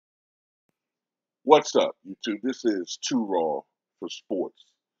What's up, YouTube? This is Too Raw for Sports.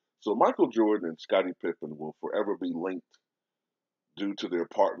 So, Michael Jordan and Scottie Pippen will forever be linked due to their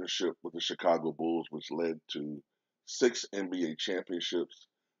partnership with the Chicago Bulls, which led to 6 NBA championships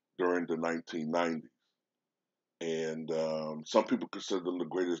during the 1990s. And some people consider them the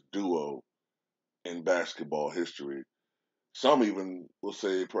greatest duo in basketball history. Some even will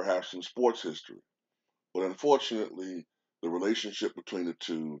say perhaps in sports history. But unfortunately, the relationship between the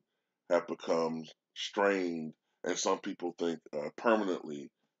two have become strained, and some people think permanently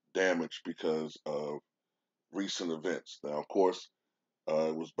damaged because of recent events. Now, of course,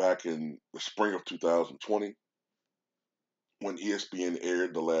 it was back in the spring of 2020 when ESPN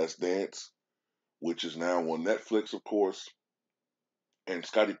aired The Last Dance, which is now on Netflix, of course. And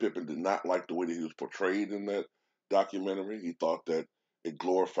Scottie Pippen did not like the way that he was portrayed in that documentary. He thought that it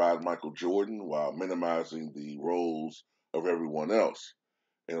glorified Michael Jordan while minimizing the roles of everyone else.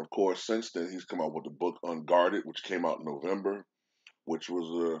 And of course, since then, he's come out with the book Unguarded, which came out in November, which was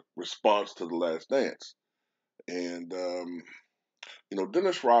a response to The Last Dance. And,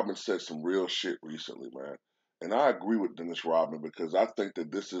 Dennis Rodman said some real shit recently, man. And I agree with Dennis Rodman because I think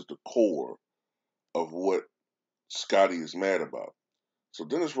that this is the core of what Scottie is mad about. So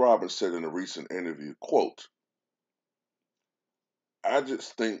Dennis Rodman said in a recent interview, quote, I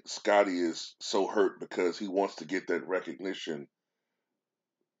just think Scottie is so hurt because he wants to get that recognition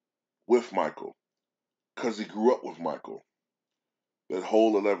with Michael because he grew up with Michael that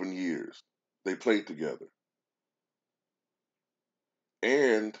whole 11 years. They played together.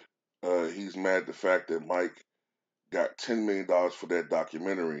 And he's mad at the fact that Mike got $10 million for that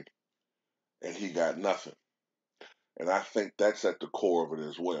documentary and he got nothing. And I think that's at the core of it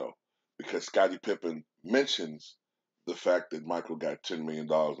as well because Scottie Pippen mentions the fact that Michael got $10 million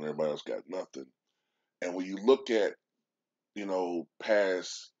and everybody else got nothing. And when you look at,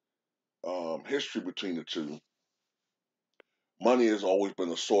 past history between the two, money has always been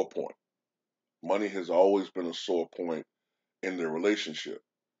a sore point. Money has always been a sore point in their relationship.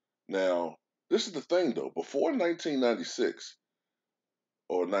 Now, this is the thing though. Before 1996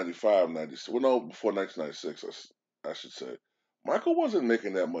 or 95, 96, well, no, before 1996, I should say, Michael wasn't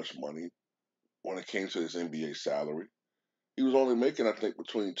making that much money when it came to his NBA salary. He was only making, I think,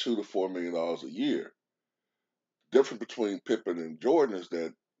 between $2 to $4 million a year. The difference between Pippen and Jordan is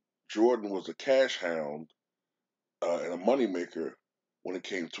that Jordan was a cash hound and a moneymaker when it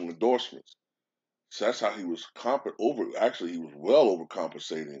came to endorsements. So that's how he was Actually, he was well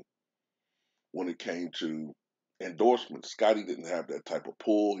overcompensating when it came to endorsements. Scottie didn't have that type of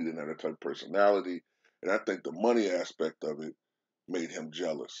pull. He didn't have that type of personality, and I think the money aspect of it made him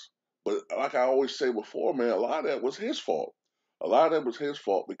jealous. But like I always say before, man, a lot of that was his fault. A lot of that was his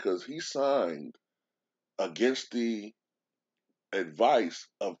fault because he signed against the advice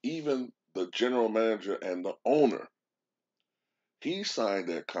of even the general manager and the owner. He signed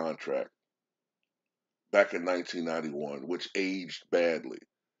that contract back in 1991, which aged badly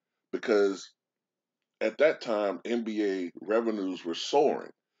because at that time NBA revenues were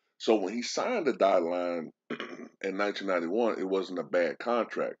soaring. So when he signed the dotted line in 1991, it wasn't a bad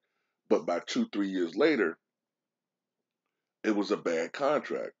contract. But by 2, 3 years later, it was a bad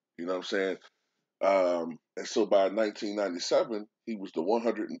contract. You know what I'm saying? And so by 1997, he was the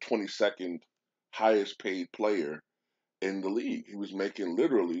 122nd highest paid player in the league. He was making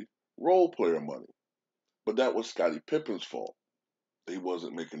literally role player money. But that was Scottie Pippen's fault. He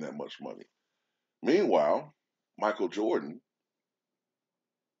wasn't making that much money. Meanwhile, Michael Jordan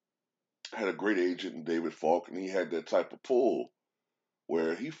had a great agent in David Falk, and he had that type of pull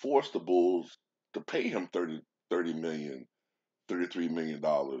where he forced the Bulls to pay him 30 million, $33 million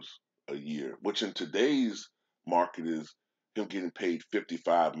a year, which in today's market is him getting paid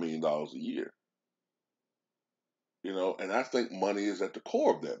 $55 million a year. And I think money is at the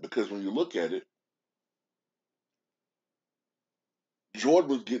core of that because when you look at it,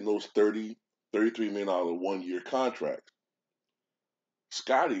 Jordan was getting those $33 million 1 year contracts.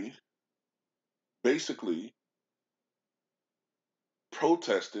 Scottie basically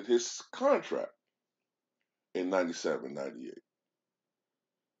protested his contract in 97, 98.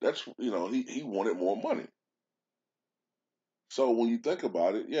 That's he wanted more money. So when you think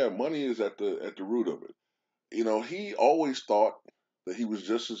about it, yeah, money is at the root of it. He always thought that he was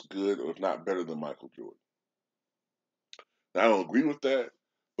just as good, or if not better, than Michael Jordan. Now, I don't agree with that,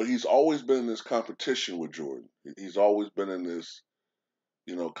 but he's always been in this competition with Jordan. He's always been in this,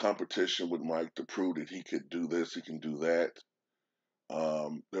 competition with Mike to prove that he could do this, he can do that.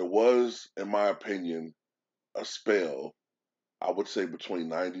 There was, in my opinion, a spell, I would say between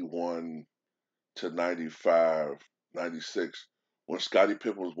 91 to 95, 96, when Scottie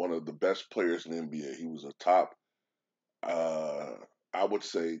Pippen was one of the best players in the NBA. He was a top, uh, I would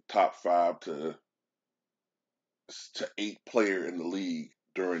say, top 5 to 8 player in the league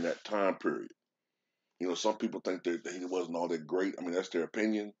during that time period. You know, some people think that he wasn't all that great. I mean, that's their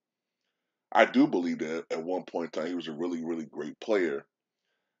opinion. I do believe that at one point in time he was a really, really great player,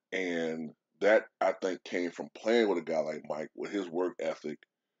 and that I think came from playing with a guy like Mike with his work ethic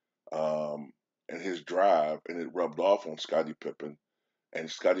um, and his drive, and it rubbed off on Scottie Pippen. And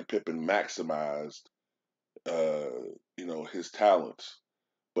Scottie Pippen maximized, uh, his talents,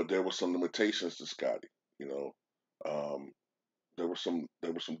 but there were some limitations to Scottie. You know, um, there were some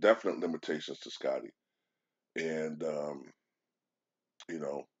definite limitations to Scottie, and you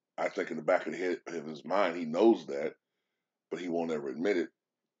know, I think in the back of the head of his mind he knows that, but he won't ever admit it.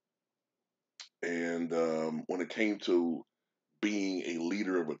 And when it came to being a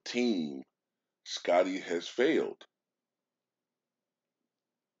leader of a team, Scottie has failed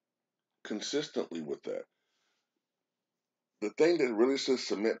consistently with that. The thing that really should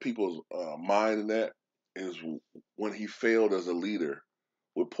cement people's mind in that is when he failed as a leader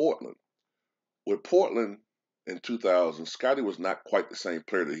with Portland. With Portland in 2000, Scottie was not quite the same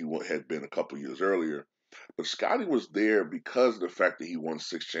player that he had been a couple years earlier, but Scottie was there because of the fact that he won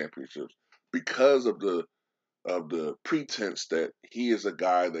 6 championships, because of the pretense that he is a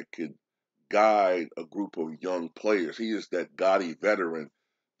guy that could guide a group of young players. He is that gaudy veteran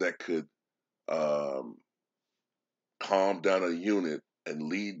that could um, calm down a unit and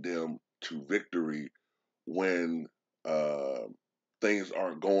lead them to victory when uh, things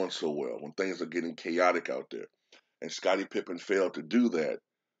aren't going so well, when things are getting chaotic out there. And Scottie Pippen failed to do that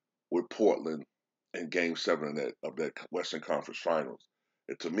with Portland in Game 7 of that Western Conference Finals.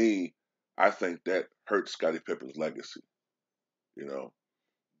 And to me, I think that hurt Scottie Pippen's legacy, you know.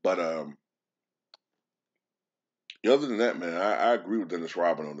 But other than that, man, I agree with Dennis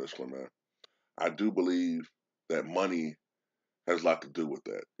Rodman on this one, man. I do believe that money has a lot to do with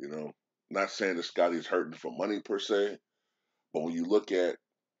that, you know. Not saying that Scottie's hurting for money per se, but when you look at,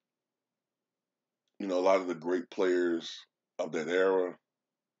 a lot of the great players of that era,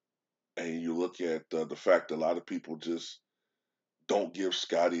 and you look at the fact that a lot of people just don't give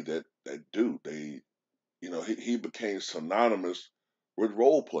Scottie that due. He became synonymous with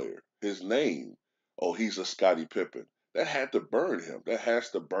role player. His name, oh, he's a Scottie Pippen. That had to burn him. That has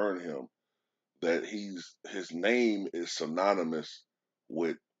to burn him. That his name is synonymous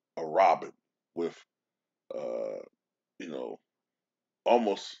with a Robin, with uh, you know,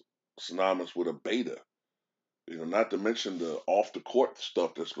 almost synonymous with a Beta. Not to mention the off the court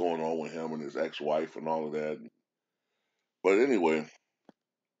stuff that's going on with him and his ex-wife and all of that. But anyway,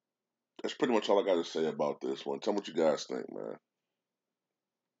 that's pretty much all I got to say about this one. Tell me what you guys think, man.